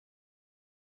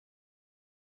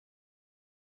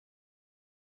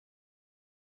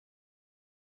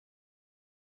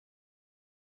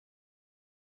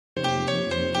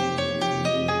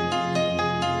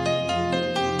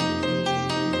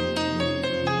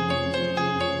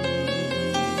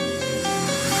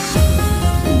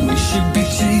should be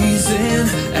chasing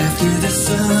after the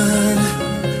sun.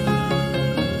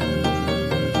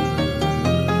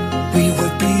 We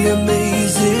would be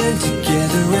amazing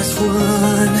together as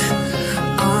one.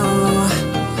 Oh,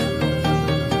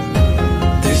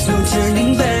 there's no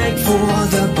turning back for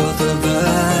the both of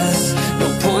us. No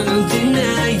point of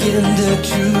denying the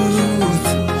truth.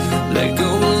 Let go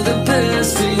of the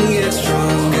past and get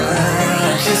stronger.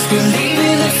 Just believe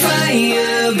in the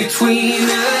fire between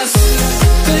us.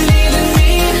 Believe in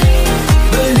me,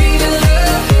 believe in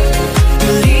love.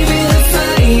 Believe in the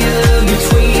fire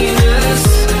between us,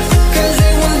 'cause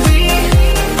it will be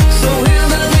so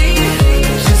heavenly.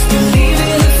 Just believe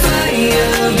in the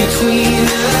fire between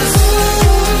us.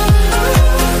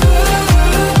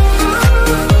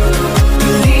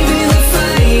 Believe in the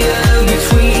fire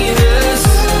between us.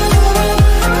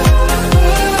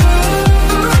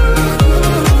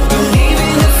 Believe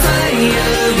in the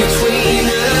fire between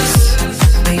us.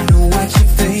 I know what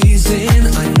you're facing,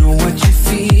 I know what you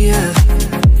fear.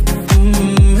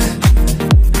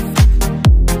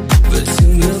 But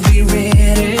soon you'll be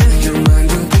ready, your mind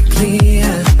will be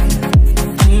clear.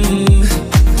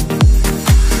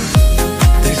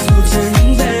 There's no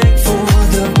turning back for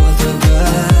the both of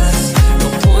us. No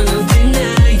point of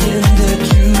denying the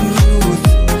truth.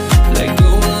 Let go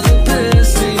of the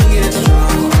past and get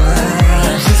stronger.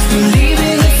 Just believe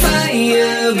in the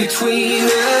fire between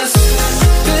us.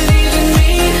 Believe in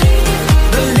me,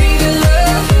 believe in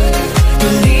love.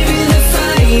 Believe in the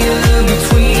fire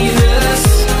between us,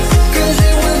 'cause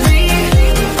it will be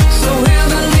so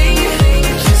heavenly.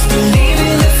 Just believe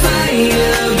in the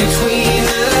fire between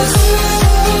us.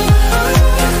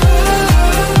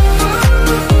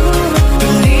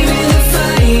 Believe in the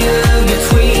fire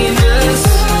between us.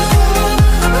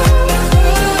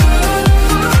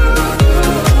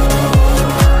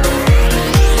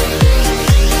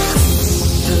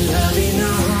 The love in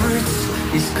our hearts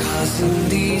is causing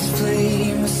these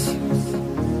flames.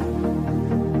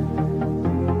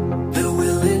 The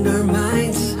will in our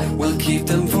minds will keep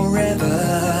them forever.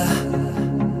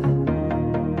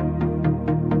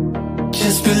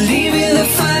 Just believe in the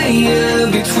fire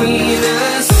between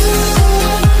us.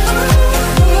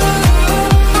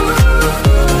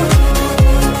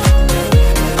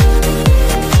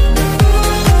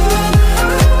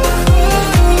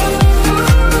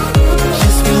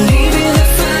 Just believe in the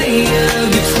fire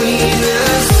between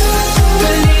us.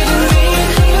 Believe in me,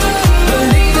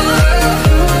 believe in love.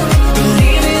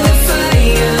 Believe in the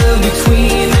fire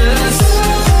between us,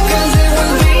 'cause it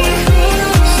will be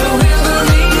so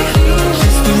heavenly.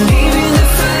 Just believe in the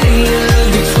fire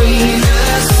between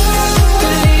us.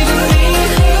 Believe in me,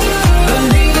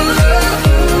 believe in love.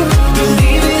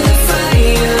 Believe in the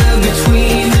fire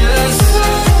between us,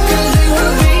 'cause it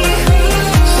will be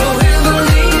so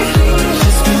heavenly.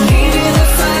 Just believe in the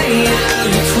fire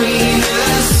between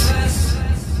us.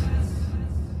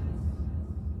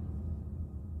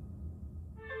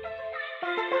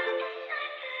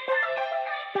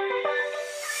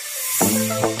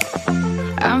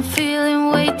 I'm feeling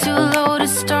way too low to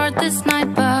start this night,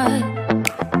 but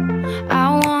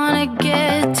I wanna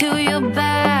get to your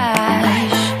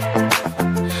bash.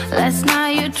 Last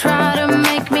night you tried to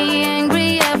make me angry,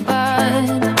 yeah, but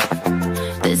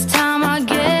this time I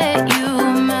get you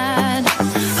mad.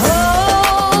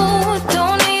 Oh,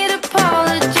 don't need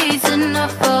apologies,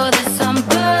 enough for this. I'm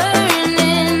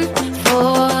burning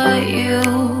for you.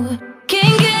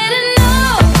 Can't get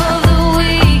enough of the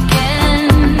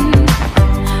weekend.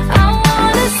 I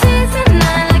wanna seize the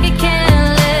night like a candle.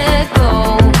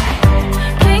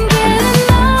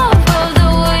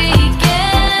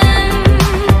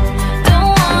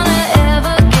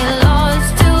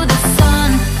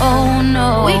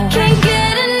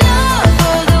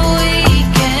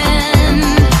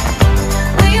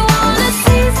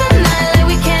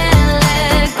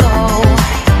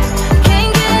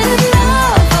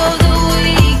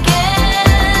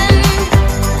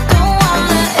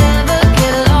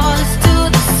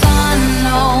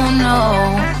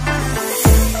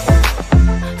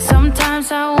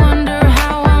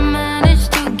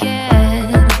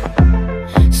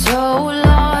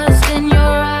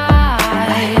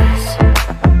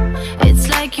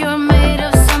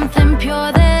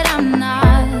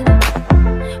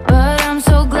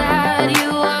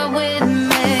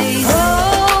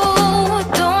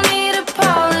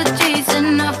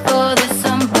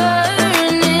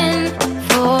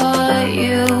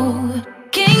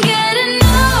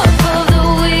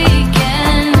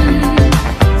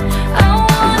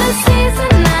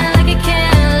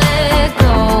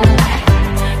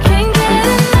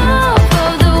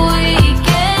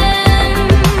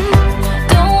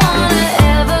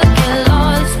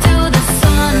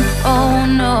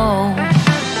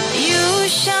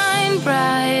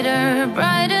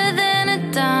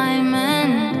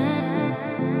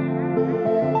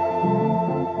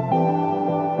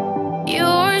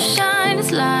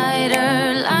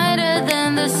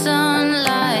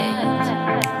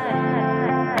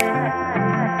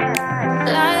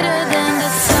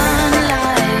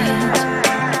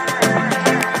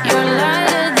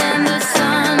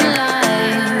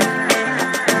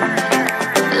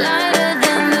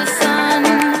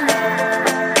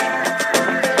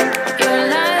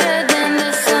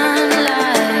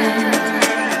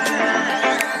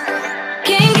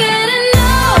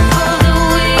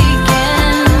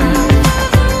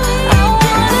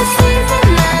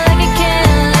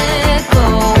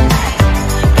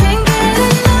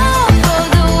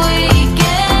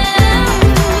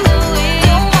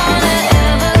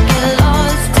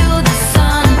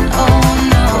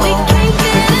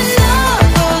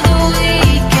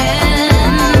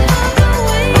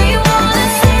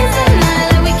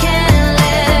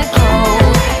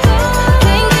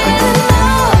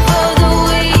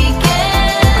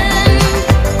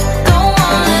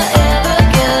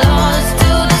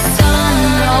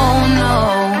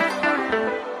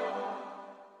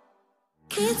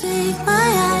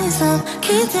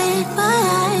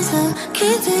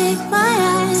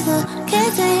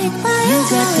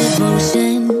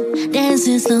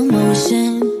 slow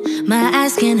motion. My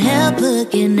eyes can't help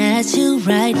looking at you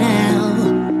right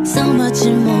now. So much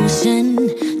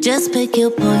emotion, just pick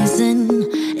your poison.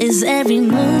 Is every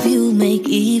move you make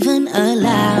even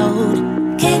allowed?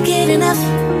 Can't get enough.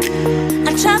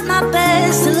 I try my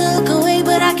best to look away,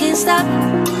 but I can't stop.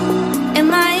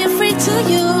 Am I afraid to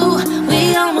you?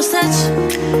 We almost touch.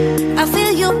 I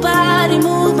feel your body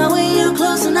move my way, you're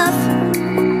close enough.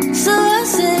 So I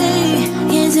say,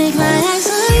 can't take my eyes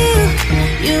on you.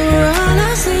 You were all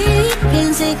I see.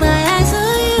 Can't take my eyes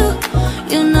on you.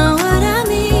 You know what I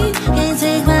mean. Can't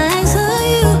take my eyes on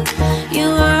you. You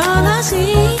were all I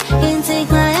see. Can't take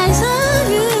my eyes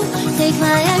on you. Take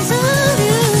my eyes on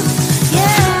you.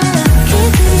 Yeah.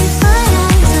 Can't take my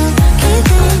eyes on. Can't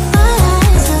take my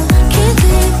eyes on. Can't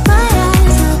take my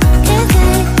eyes on. Can't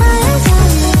take my eyes on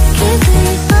you. Can't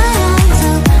take my eyes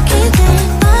on. Can't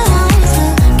take my eyes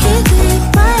on. Can't take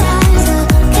my eyes on.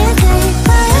 Can't take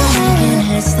my eyes on. Making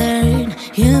heads turn,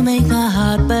 you make my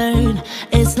heart burn.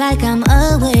 It's like I'm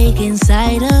awake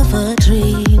inside of a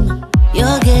dream.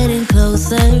 You're getting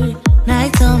closer,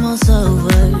 night's almost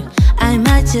over. I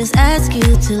might just ask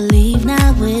you to leave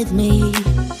now with me.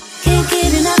 Can't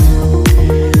get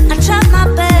enough.